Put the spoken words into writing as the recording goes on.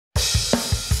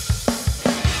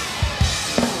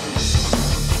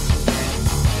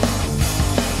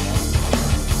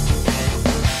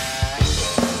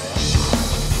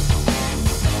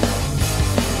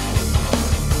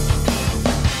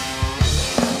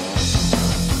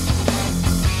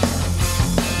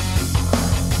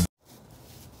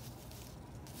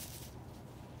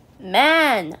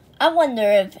Man, I wonder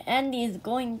if Andy is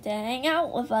going to hang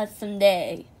out with us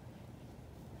someday.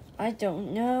 I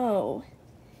don't know.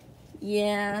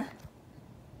 Yeah.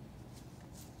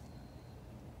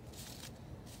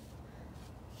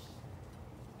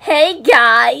 Hey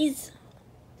guys!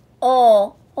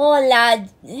 Oh, hola,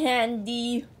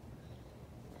 Andy.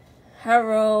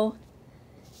 Hello.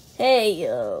 Hey,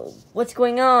 what's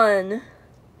going on?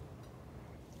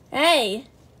 Hey,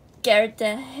 care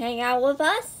to hang out with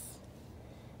us?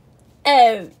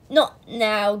 Oh, not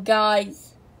now,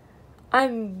 guys.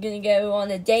 I'm gonna go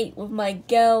on a date with my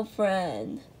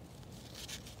girlfriend.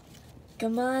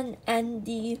 Come on,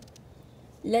 Andy.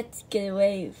 Let's get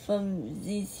away from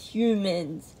these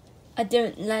humans. I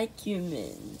don't like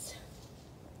humans.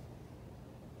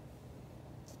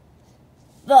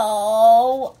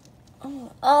 Though,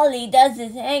 all he does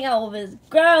is hang out with his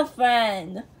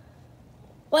girlfriend.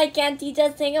 Why can't he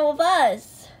just hang out with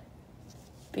us?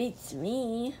 Beats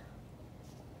me.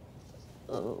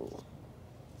 Oh.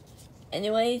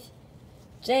 Anyways,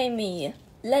 Jamie,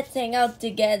 let's hang out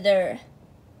together.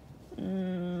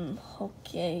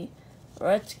 Okay.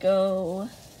 Let's go.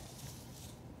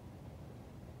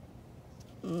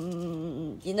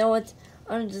 You know what?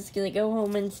 I'm just gonna go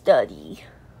home and study.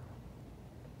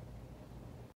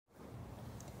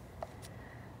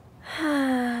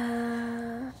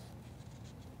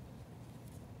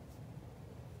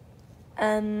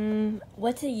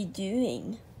 What are you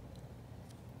doing?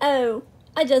 Oh,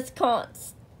 I just can't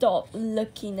stop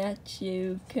looking at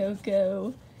you,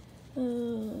 Coco.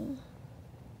 You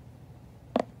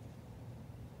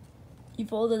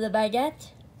folded the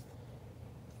baguette?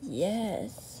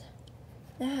 Yes.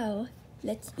 Now,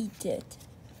 let's eat it,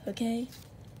 okay?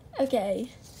 Okay.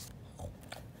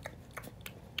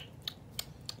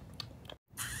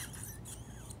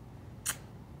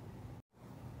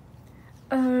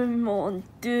 Oh mon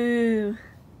Dieu.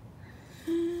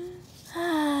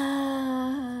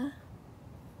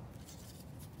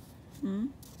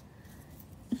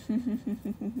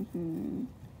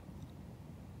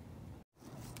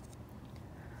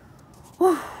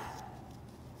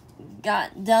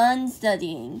 Got done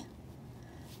studying.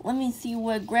 Let me see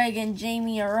what Greg and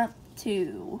Jamie are up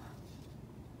to.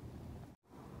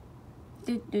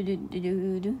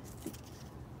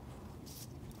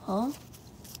 Huh?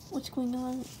 What's going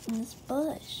on in this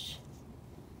bush?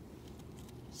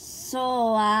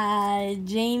 So,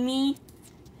 Jamie,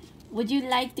 would you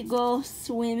like to go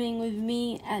swimming with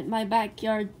me at my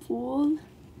backyard pool?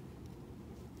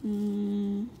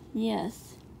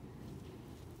 Yes.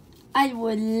 I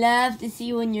would love to see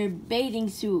you in your bathing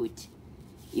suit.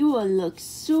 You will look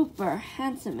super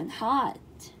handsome and hot.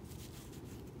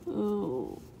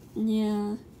 Oh,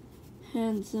 yeah,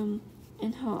 handsome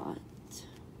and hot.